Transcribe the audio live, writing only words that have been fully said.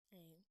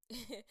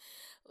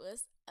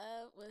What's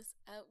up? What's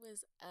up?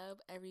 What's up,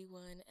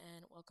 everyone?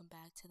 And welcome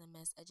back to the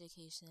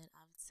Miseducation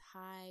of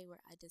Ty, where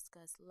I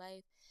discuss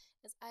life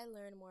as I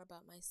learn more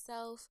about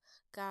myself,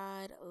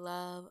 God,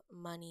 love,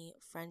 money,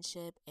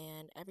 friendship,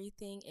 and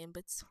everything in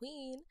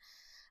between.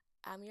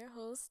 I'm your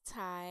host,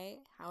 Ty.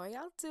 How are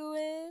y'all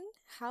doing?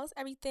 How's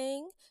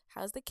everything?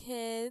 How's the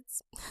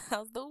kids?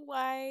 How's the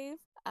wife?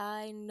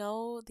 I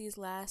know these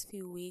last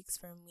few weeks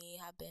for me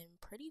have been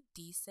pretty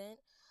decent.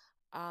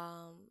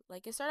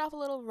 Like it started off a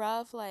little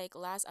rough. Like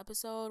last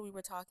episode, we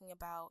were talking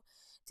about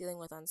dealing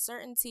with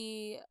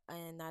uncertainty,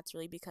 and that's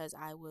really because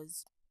I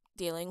was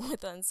dealing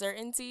with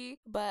uncertainty.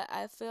 But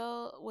I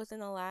feel within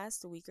the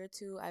last week or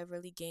two, I've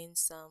really gained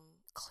some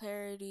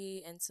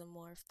clarity and some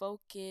more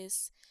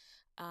focus.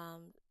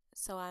 Um,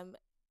 so I'm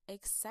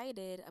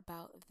excited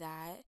about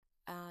that.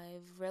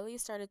 I've really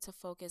started to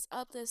focus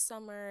up this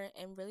summer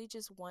and really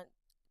just want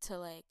to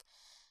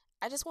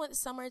I just want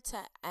summer to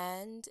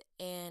end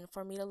and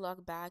for me to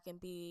look back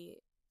and be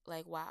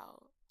like,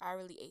 wow, I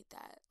really ate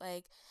that.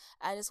 Like,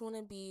 I just want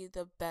to be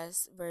the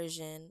best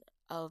version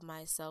of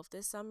myself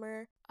this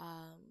summer.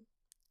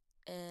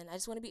 And I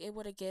just want to be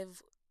able to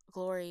give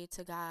glory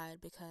to God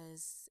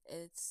because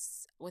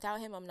it's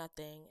without Him, I'm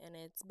nothing. And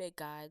it's big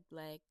God.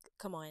 Like,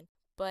 come on.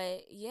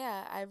 But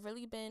yeah, I've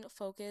really been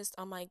focused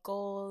on my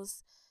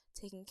goals,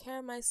 taking care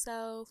of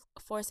myself,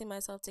 forcing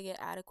myself to get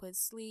adequate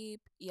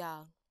sleep.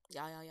 Yeah.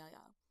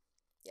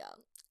 Yeah.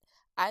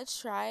 I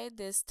tried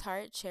this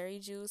tart cherry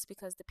juice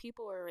because the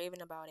people were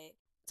raving about it,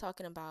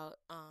 talking about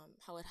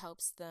how it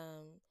helps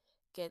them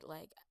get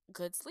like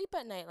good sleep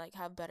at night, like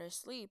have better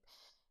sleep.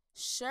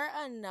 Sure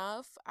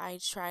enough, I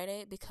tried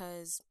it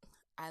because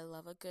I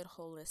love a good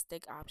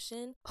holistic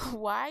option.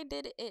 Why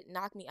did it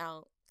knock me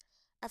out?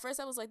 At first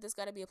I was like this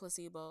got to be a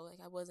placebo. Like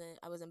I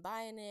wasn't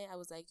buying it. I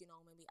was like,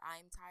 maybe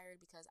I'm tired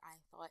because I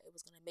thought it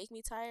was going to make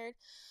me tired.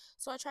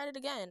 So I tried it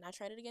again. I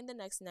tried it again the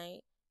next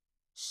night.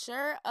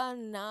 Sure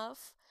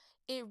enough,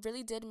 it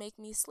really did make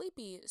me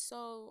sleepy.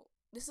 So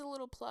this is a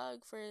little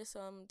plug for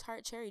some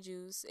tart cherry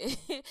juice.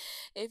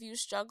 If you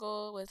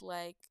struggle with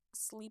like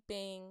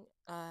sleeping,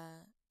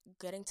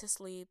 getting to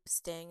sleep,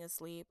 staying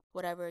asleep,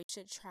 whatever, you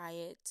should try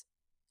it.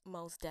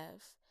 Most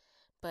def.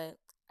 But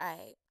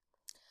I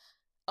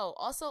Oh,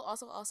 also,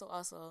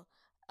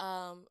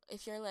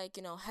 if you're like,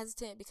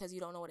 hesitant because you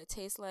don't know what it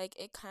tastes like,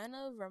 it kind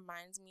of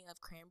reminds me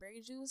of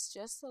cranberry juice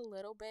just a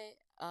little bit.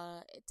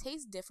 It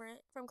tastes different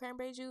from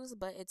cranberry juice,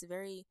 but it's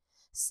very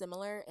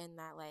similar in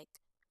that like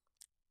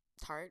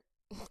tart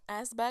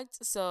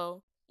aspect.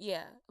 So,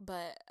 yeah,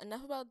 but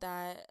enough about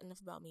that,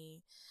 enough about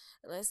me.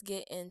 Let's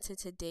get into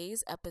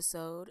today's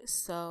episode.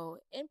 So,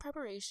 in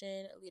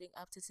preparation leading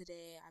up to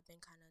today, I've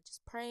been kind of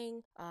just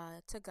praying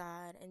to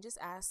God and just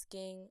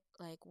asking,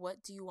 like,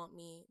 what do you want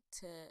me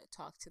to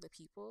talk to the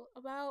people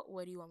about?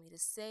 What do you want me to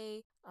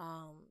say?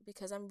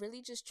 Because I'm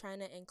really just trying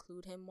to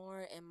include Him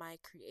more in my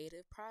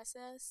creative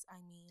process. I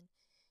mean,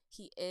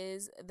 he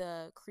is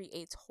the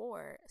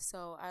creator.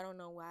 So I don't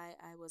know why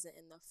I wasn't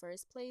in the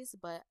first place,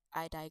 but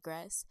I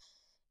digress.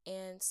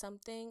 And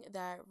something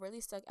that really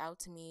stuck out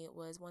to me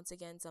was once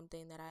again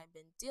something that I've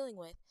been dealing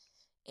with.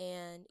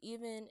 And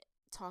even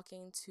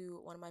talking to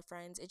one of my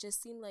friends, it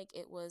just seemed like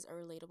it was a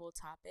relatable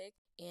topic.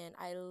 And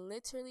I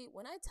literally,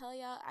 when I tell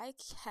y'all, I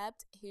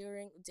kept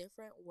hearing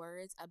different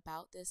words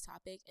about this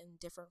topic in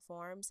different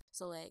forms.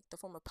 So, like the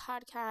form of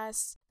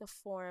podcasts, the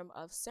form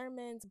of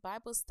sermons,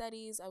 Bible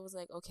studies. I was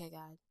like, okay,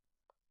 God,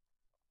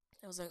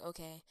 I was like,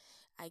 okay,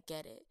 I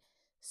get it.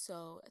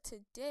 So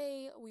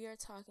today we are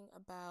talking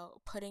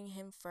about putting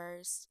him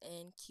first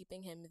and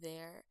keeping him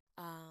there.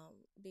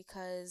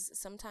 Because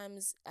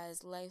sometimes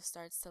as life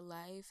starts to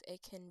life,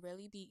 it can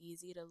really be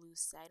easy to lose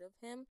sight of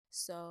him.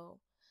 So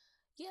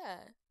yeah,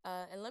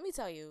 and let me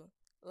tell you,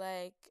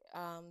 like,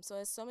 so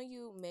as some of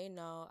you may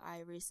know, I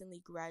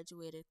recently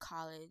graduated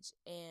college,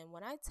 and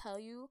when I tell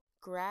you,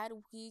 grad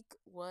week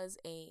was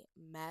a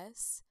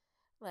mess,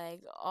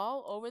 like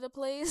all over the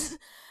place.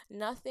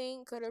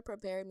 Nothing could have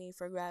prepared me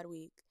for grad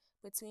week.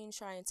 Between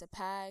trying to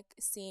pack,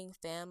 seeing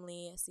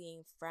family,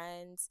 seeing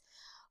friends,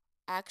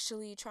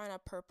 actually trying to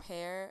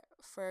prepare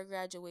for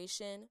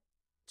graduation,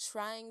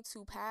 trying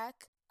to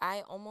pack,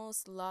 I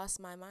almost lost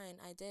my mind.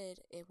 I did.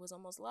 It was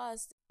almost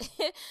lost.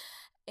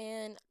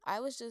 And I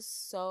was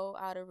just so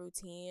out of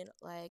routine.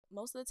 Like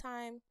most of the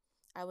time,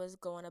 I was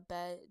going to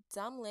bed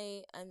dumb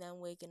late and then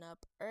waking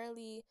up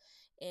early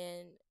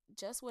and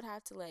just would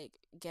have to like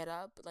get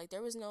up. Like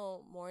there was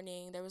no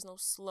morning, there was no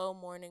slow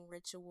morning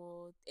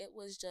ritual. It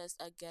was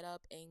just a get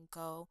up and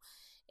go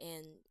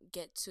and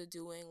get to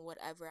doing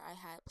whatever I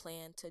had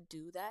planned to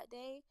do that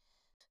day.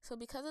 So,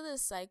 because of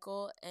this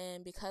cycle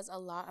and because a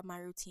lot of my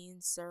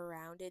routines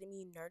surrounded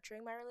me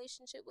nurturing my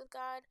relationship with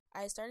God,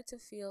 I started to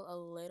feel a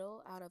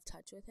little out of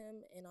touch with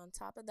Him. And on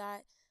top of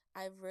that,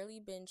 I've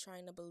really been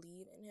trying to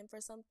believe in Him for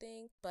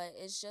something, but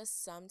it's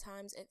just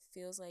sometimes it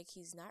feels like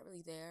He's not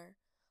really there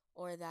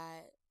or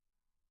that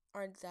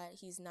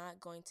he's not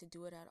going to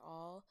do it at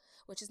all,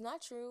 which is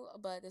not true,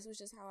 but this was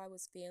just how I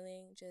was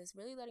feeling, just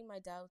really letting my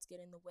doubts get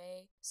in the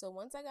way. So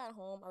once I got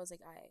home, I was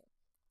like, all right,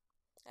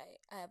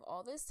 I have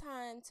all this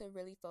time to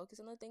really focus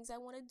on the things I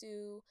want to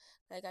do.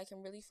 Like, I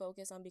can really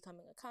focus on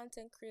becoming a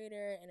content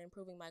creator and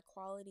improving my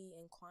quality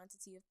and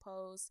quantity of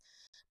posts.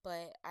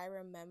 But I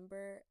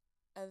remember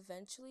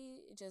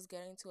eventually just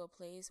getting to a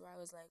place where I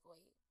was like,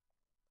 wait,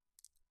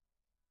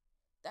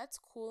 that's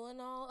cool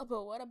and all,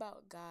 but what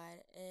about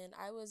God? And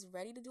I was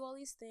ready to do all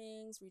these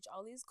things, reach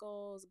all these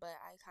goals, but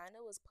I kind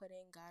of was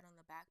putting God on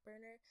the back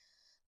burner.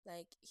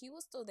 Like, he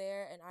was still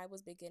there, and I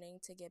was beginning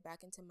to get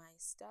back into my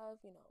stuff,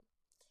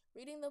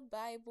 reading the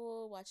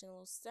Bible, watching a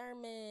little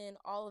sermon,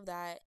 all of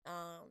that.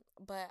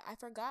 But I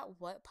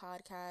forgot what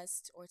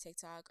podcast or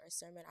TikTok or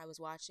sermon I was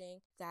watching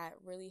that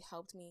really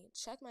helped me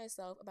check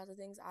myself about the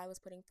things I was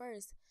putting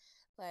first.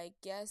 Like,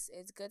 yes,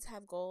 it's good to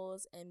have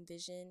goals and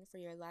vision for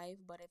your life,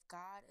 but if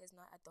God is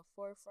not at the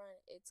forefront,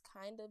 it's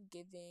kind of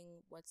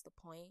giving what's the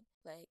point?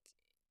 Like,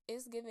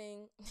 it's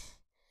giving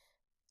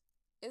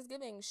it's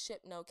giving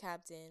ship no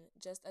captain,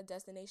 just a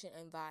destination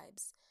and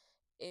vibes.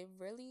 It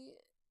really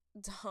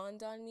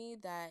dawned on me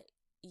that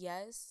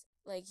yes,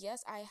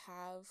 I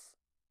have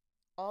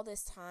all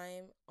this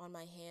time on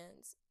my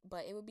hands,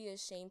 but it would be a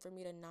shame for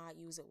me to not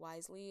use it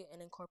wisely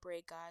and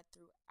incorporate God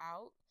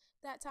throughout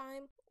that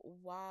time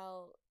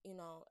while,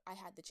 I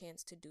had the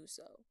chance to do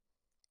so.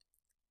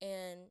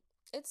 And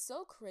it's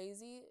so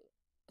crazy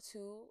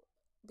too,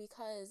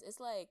 because it's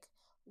like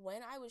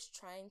when I was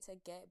trying to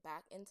get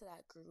back into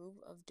that groove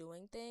of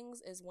doing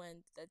things is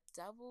when the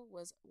devil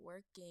was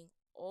working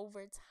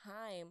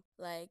overtime.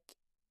 Like,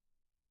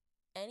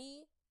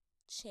 any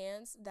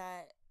chance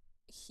that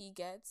he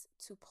gets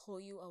to pull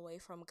you away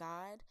from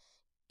God,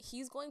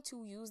 he's going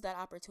to use that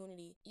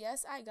opportunity.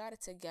 Yes, I got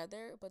it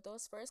together, but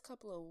those first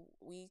couple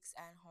of weeks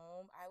at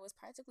home, I was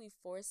practically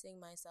forcing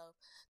myself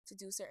to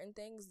do certain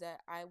things that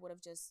I would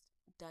have just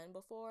done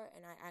before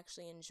and I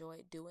actually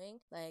enjoyed doing,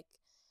 like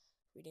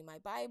reading my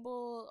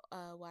Bible,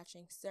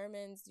 watching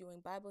sermons,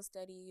 doing Bible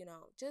study,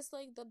 just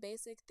like the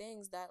basic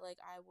things that like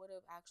I would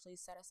have actually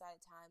set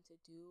aside time to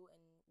do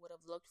and would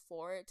have looked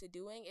forward to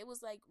doing. It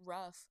was like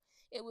rough.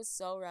 It was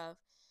so rough.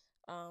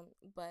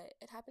 But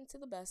it happened to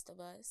the best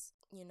of us.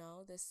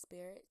 The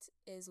spirit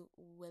is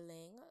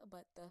willing,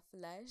 but the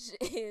flesh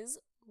is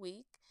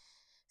weak.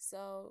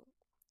 So,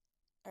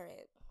 all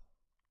right.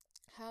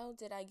 How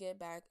did I get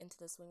back into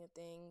the swing of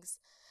things?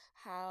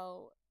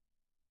 How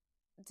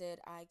did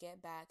I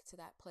get back to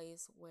that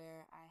place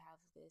where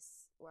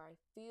I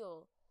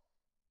feel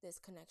this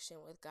connection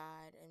with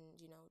God and,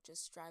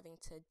 just striving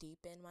to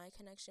deepen my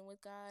connection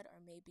with God? Or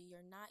maybe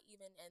you're not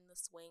even in the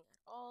swing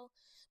at all,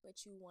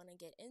 but you want to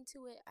get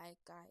into it. I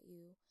got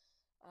you.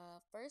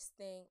 First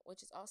thing,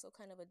 which is also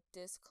kind of a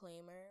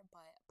disclaimer,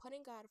 but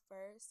putting God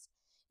first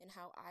and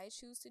how I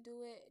choose to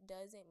do it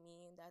doesn't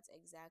mean that's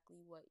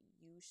exactly what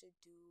you should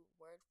do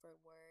word for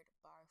word,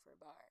 bar for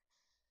bar.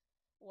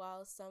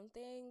 While some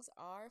things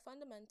are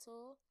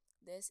fundamental,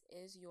 this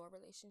is your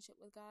relationship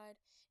with God,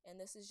 and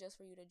this is just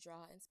for you to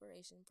draw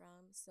inspiration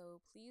from.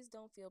 So please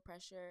don't feel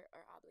pressure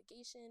or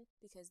obligation,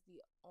 because the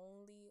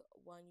only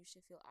one you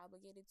should feel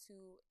obligated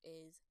to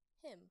is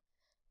Him.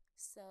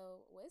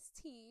 So, with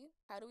T,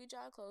 how do we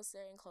draw closer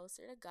and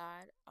closer to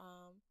God?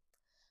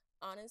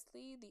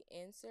 Honestly, the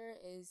answer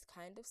is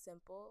kind of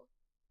simple.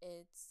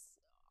 It's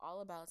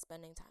all about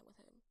spending time with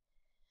Him.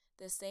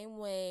 The same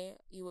way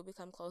you would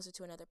become closer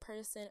to another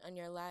person in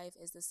your life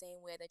is the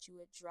same way that you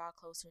would draw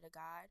closer to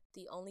God.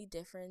 The only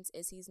difference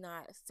is He's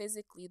not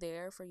physically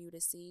there for you to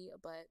see,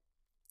 but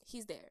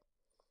He's there.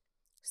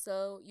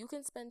 So you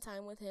can spend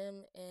time with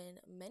Him in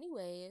many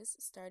ways,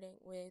 starting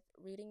with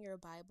reading your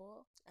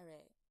Bible. All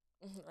right.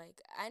 Like,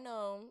 I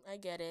know, I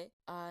get it.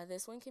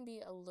 This one can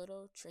be a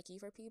little tricky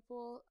for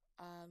people,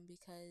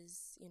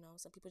 because,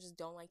 some people just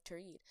don't like to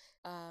read.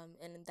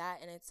 And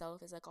that in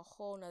itself is like a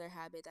whole nother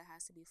habit that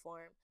has to be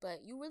formed.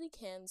 But you really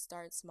can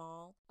start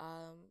small.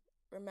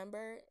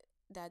 Remember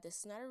that this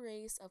is not a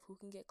race of who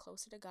can get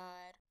closer to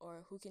God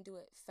or who can do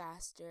it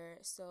faster.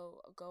 So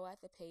go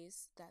at the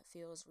pace that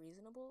feels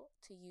reasonable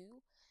to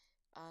you.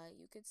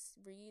 You could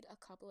read a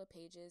couple of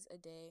pages a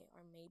day,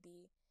 or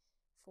maybe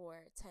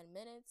for 10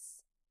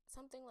 minutes,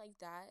 something like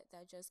that,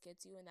 that just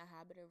gets you in the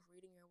habit of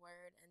reading your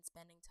word and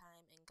spending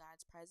time in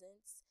God's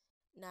presence.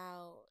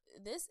 Now,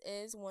 this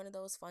is one of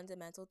those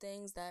fundamental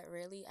things that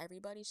really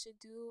everybody should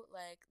do.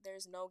 Like,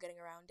 there's no getting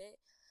around it,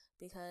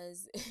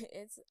 because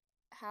it's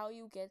how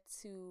you get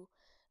to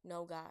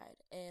know God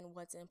and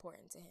what's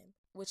important to Him,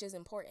 which is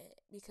important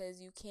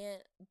because you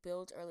can't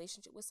build a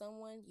relationship with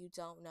someone you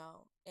don't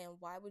know. And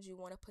why would you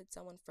want to put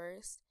someone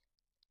first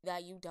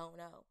that you don't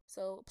know?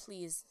 So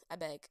please, I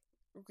beg,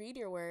 read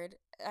your word.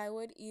 I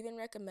would even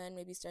recommend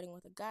maybe starting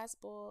with a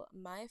gospel.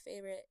 My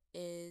favorite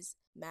is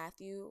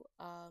Matthew.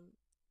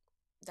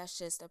 That's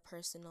just a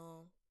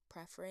personal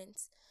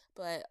preference,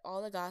 but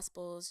all the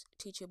gospels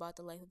teach you about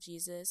the life of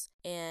Jesus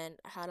and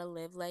how to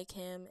live like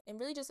Him, and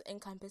really just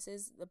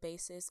encompasses the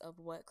basis of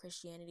what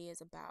Christianity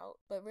is about.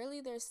 But really,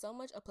 there's so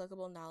much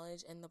applicable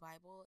knowledge in the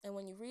Bible, and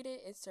when you read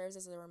it, it serves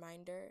as a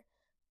reminder.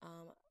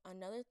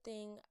 Another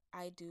thing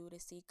I do to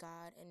seek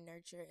God and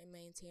nurture and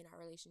maintain our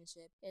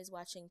relationship is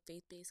watching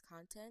faith-based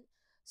content.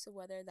 So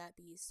whether that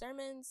be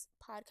sermons,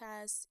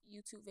 podcasts,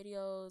 YouTube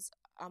videos,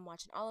 I'm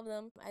watching all of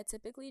them. I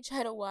typically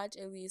try to watch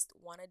at least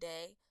one a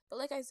day. But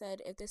like I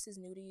said, if this is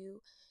new to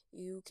you,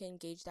 you can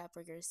gauge that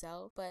for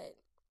yourself. But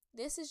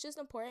this is just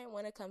important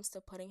when it comes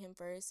to putting him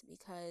first,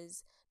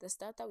 because the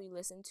stuff that we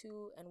listen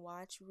to and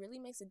watch really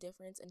makes a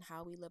difference in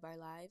how we live our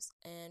lives.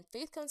 And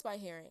faith comes by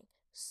hearing.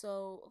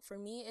 So for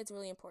me, it's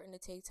really important to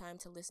take time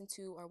to listen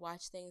to or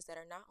watch things that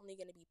are not only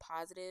going to be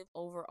positive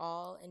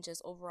overall and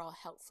just overall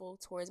helpful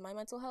towards my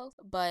mental health,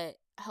 but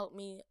help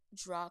me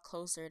draw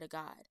closer to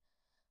God.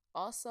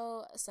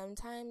 Also,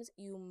 sometimes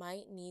you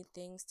might need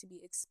things to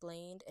be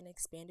explained and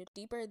expanded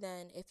deeper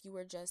than if you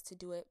were just to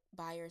do it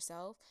by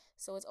yourself.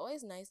 So it's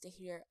always nice to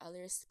hear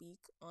others speak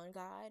on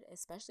God,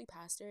 especially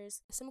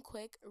pastors. Some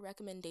quick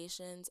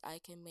recommendations I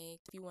can make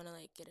if you want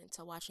to get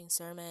into watching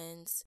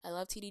sermons. I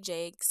love TD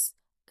Jakes,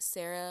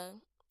 Sarah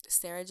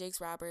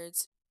Jakes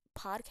Roberts.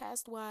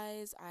 Podcast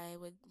wise, I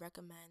would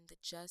recommend the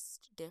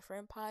Just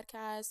Different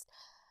podcast,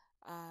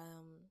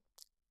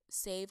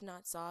 Save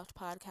Not Soft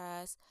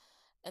podcast.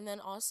 And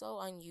then also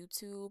on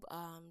YouTube,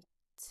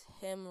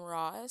 Tim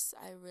Ross.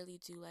 I really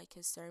do like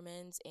his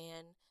sermons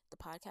and the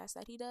podcast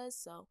that he does.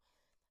 So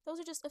those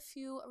are just a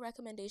few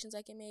recommendations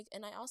I can make.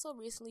 And I also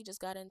recently just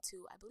got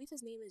into, I believe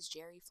his name is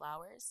Jerry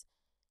Flowers.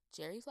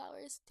 Jerry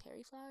Flowers?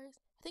 Terry Flowers?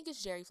 I think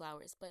it's Jerry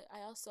Flowers. But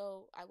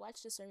I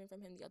watched a sermon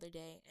from him the other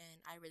day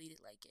and I really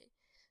did like it.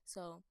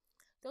 So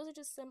those are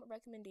just some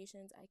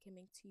recommendations I can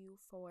make to you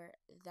for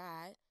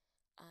that.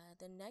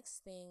 The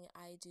next thing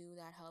I do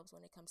that helps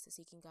when it comes to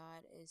seeking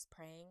God is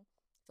praying.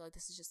 I feel like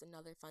this is just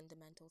another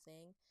fundamental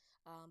thing.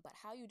 But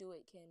how you do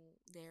it can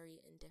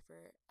vary and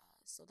differ.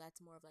 So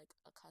that's more of a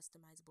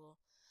customizable,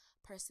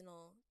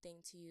 personal thing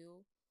to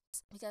you.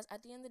 Because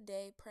at the end of the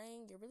day,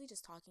 praying, you're really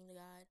just talking to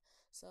God.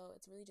 So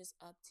it's really just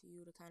up to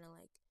you to kind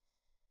of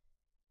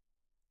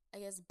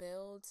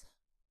build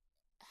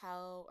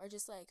how, or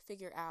just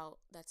figure out,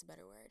 that's a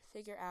better word,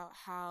 figure out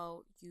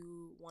how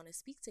you want to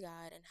speak to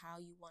God and how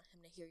you want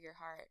him to hear your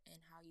heart and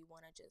how you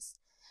want to just,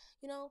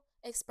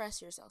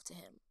 express yourself to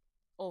him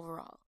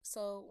overall.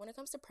 So when it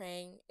comes to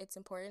praying, it's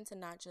important to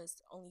not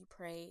just only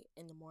pray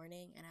in the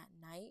morning and at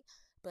night,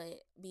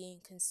 but being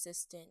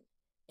consistent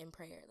in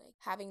prayer,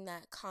 having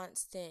that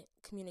constant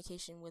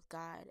communication with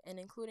God and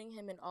including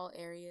him in all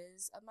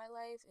areas of my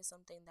life is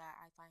something that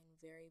I find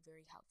very,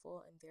 very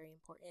helpful and very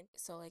important.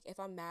 So if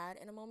I'm mad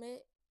in a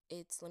moment,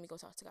 it's let me go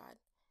talk to God.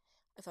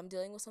 If I'm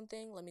dealing with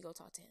something, let me go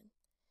talk to him.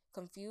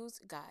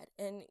 Confused, God.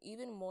 And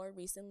even more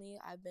recently,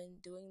 I've been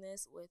doing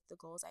this with the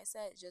goals I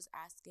set, just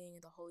asking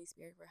the Holy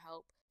Spirit for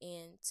help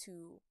and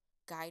to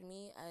guide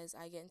me as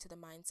I get into the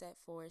mindset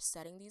for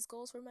setting these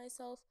goals for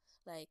myself,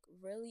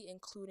 really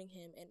including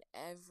him in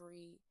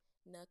every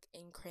nook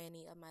and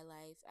cranny of my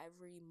life,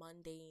 every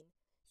mundane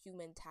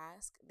human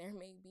task there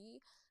may be.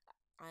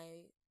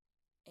 I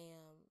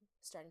am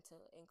starting to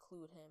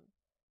include him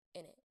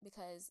in it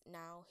because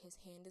now his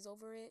hand is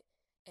over it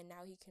and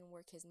now he can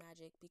work his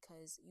magic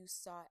because you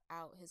sought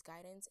out his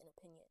guidance and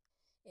opinion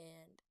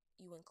and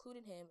you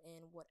included him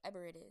in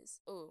whatever it is.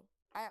 Oh,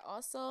 I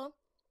also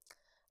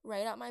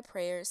write out my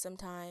prayers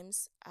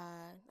sometimes.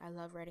 I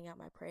love writing out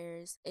my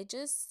prayers. It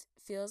just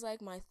feels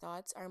like my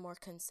thoughts are more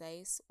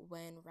concise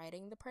when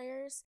writing the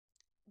prayers.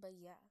 But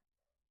yeah,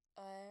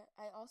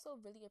 I also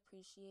really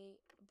appreciate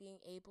being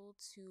able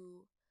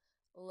to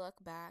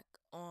look back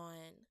on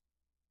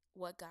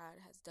what God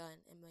has done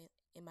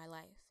in my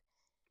life.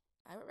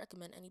 I would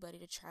recommend anybody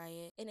to try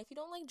it. And if you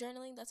don't like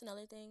journaling, that's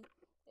another thing.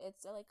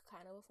 It's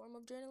kind of a form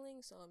of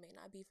journaling, so it may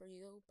not be for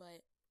you,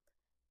 but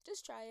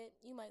just try it.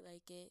 You might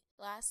like it.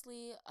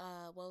 Lastly,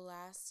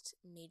 last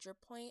major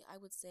point I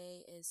would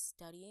say is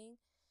studying.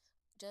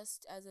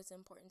 Just as it's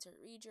important to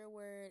read your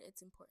word,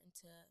 it's important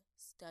to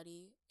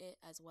study it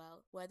as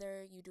well.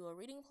 Whether you do a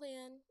reading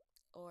plan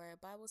or a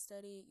Bible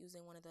study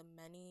using one of the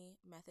many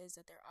methods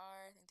that there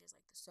are. I think there's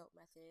the SOAP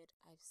method.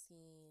 I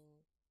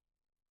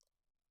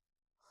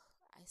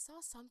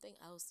saw something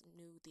else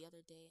new the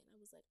other day and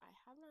I was like, I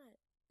have not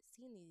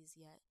seen these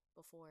yet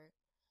before.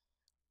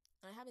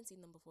 I haven't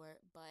seen them before,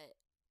 but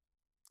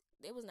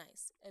it was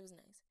nice. It was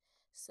nice.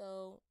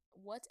 So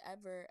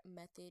whatever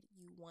method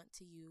you want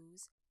to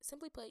use,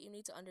 simply put, you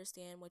need to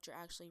understand what you're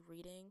actually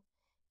reading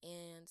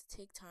and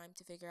take time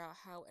to figure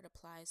out how it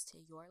applies to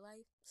your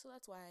life. So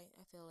that's why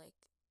I feel like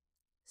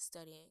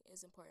studying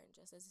is important.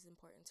 Just as it's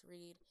important to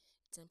read,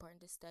 it's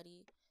important to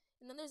study.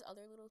 And then there's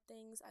other little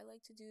things I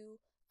like to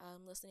do,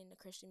 listening to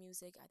Christian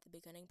music at the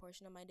beginning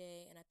portion of my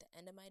day and at the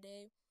end of my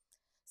day.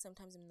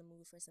 Sometimes I'm in the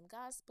mood for some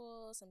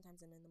gospel.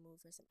 Sometimes I'm in the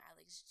mood for some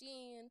Alex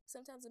Jean.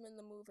 Sometimes I'm in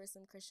the mood for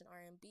some Christian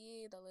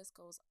R&B. The list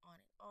goes on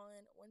and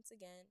on. Once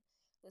again,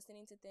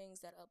 listening to things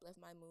that uplift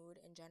my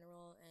mood in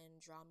general and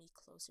draw me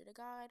closer to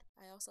God.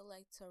 I also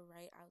like to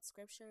write out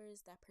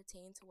scriptures that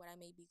pertain to what I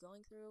may be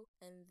going through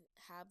and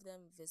have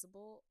them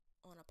visible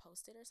on a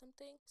post-it or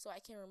something so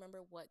I can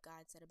remember what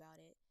God said about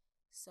it.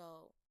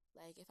 So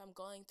if I'm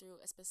going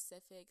through a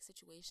specific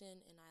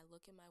situation and I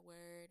look in my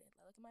word and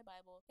I look in my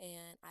Bible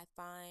and I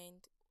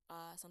find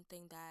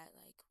something that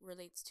like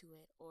relates to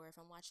it, or if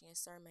I'm watching a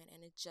sermon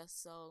and it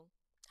just so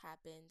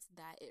happens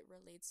that it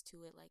relates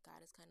to it, like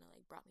God has kind of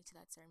like brought me to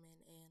that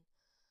sermon, and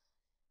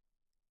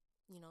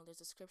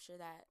there's a scripture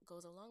that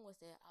goes along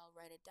with it, I'll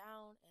write it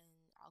down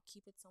and I'll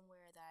keep it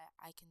somewhere that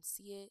I can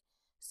see it,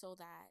 so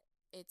that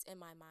it's in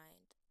my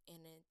mind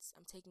and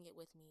I'm taking it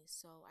with me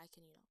so I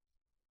can,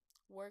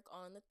 work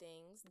on the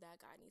things that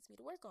God needs me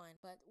to work on.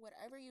 But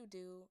whatever you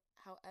do,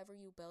 however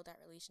you build that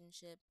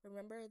relationship,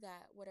 remember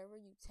that whatever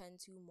you tend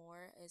to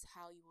more is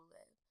how you will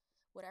live.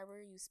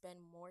 Whatever you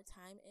spend more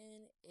time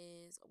in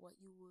is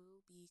what you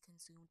will be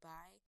consumed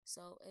by.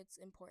 So it's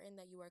important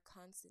that you are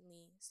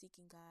constantly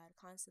seeking God,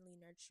 constantly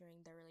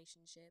nurturing the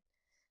relationship,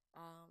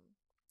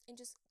 and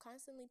just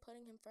constantly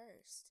putting Him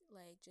first.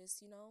 Like,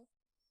 just,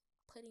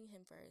 putting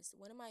Him first.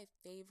 One of my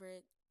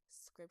favorite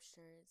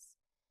scriptures,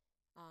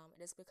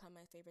 it has become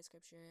my favorite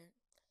scripture,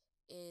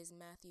 is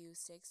Matthew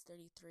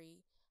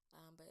 6:33.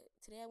 But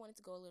today I wanted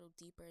to go a little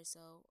deeper,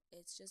 so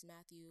it's just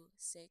Matthew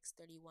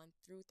 6:31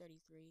 through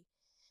 33.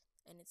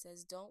 And it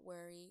says, "Don't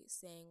worry,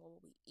 saying, what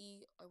will we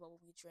eat, or what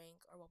will we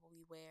drink, or what will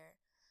we wear?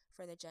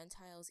 For the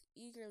Gentiles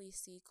eagerly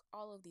seek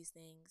all of these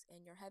things,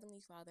 and your heavenly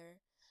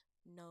Father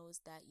knows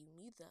that you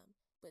need them.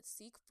 But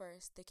seek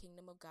first the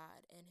kingdom of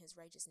God and His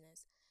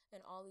righteousness,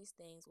 and all these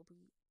things will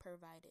be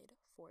provided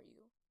for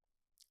you."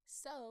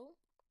 So,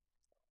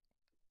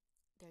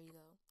 there you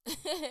go.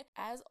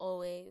 As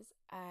always,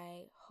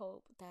 I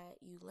hope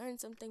that you learned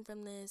something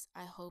from this.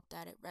 I hope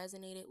that it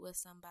resonated with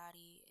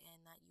somebody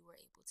and that you were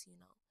able to,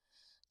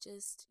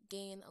 just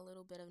gain a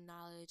little bit of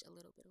knowledge, a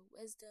little bit of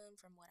wisdom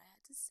from what I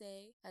had to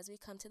say. As we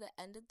come to the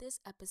end of this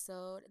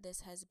episode,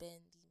 this has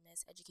been the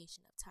Miss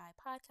Education of Ty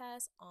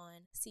podcast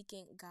on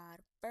Seeking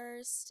God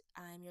First.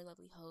 I'm your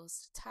lovely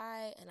host,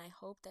 Ty, and I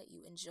hope that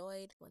you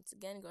enjoyed. Once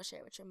again, go share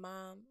it with your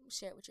mom,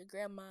 share it with your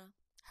grandma,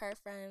 her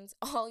friends,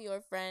 all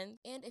your friends.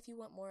 And if you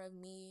want more of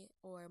me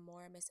or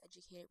more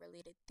Miseducated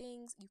related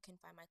things, you can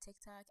find my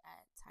TikTok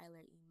at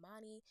Tyler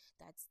Imani.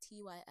 That's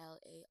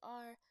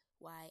TYLARYMANI,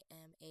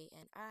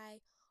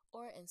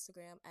 or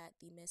Instagram at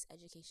the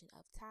Miseducation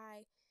of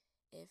Ty.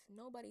 If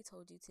nobody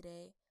told you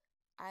today,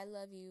 I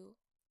love you,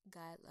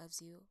 God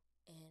loves you,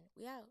 and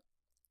we out.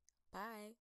 Bye.